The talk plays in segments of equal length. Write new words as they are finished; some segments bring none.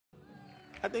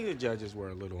I think the judges were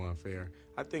a little unfair.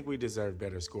 I think we deserve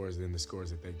better scores than the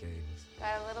scores that they gave us.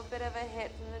 Got a little bit of a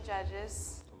hit from the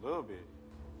judges. A little bit.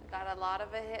 Got a lot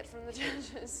of a hit from the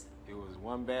judges. It was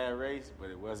one bad race, but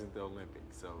it wasn't the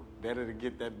Olympics. So better to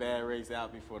get that bad race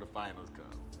out before the finals come.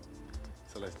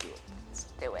 So let's do it. Let's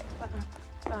do it.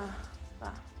 No,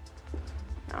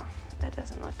 that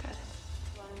doesn't look good.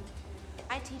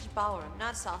 I teach ballroom,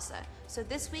 not salsa. So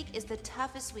this week is the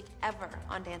toughest week ever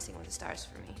on Dancing with the Stars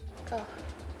for me. Go.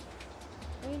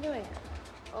 What are you doing?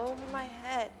 Over my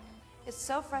head. It's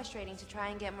so frustrating to try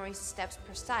and get Maurice's steps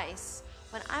precise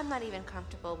when I'm not even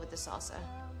comfortable with the salsa.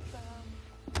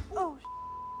 Oh,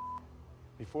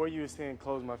 Before you were saying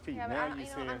close my feet. yeah, Now but you're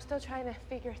saying... I'm still trying to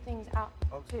figure things out,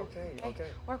 too. Okay.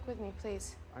 Work with me,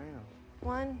 please. I am.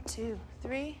 1, 2,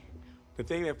 3. The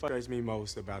thing that frustrates me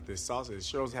most about this salsa is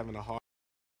Cheryl's having a hard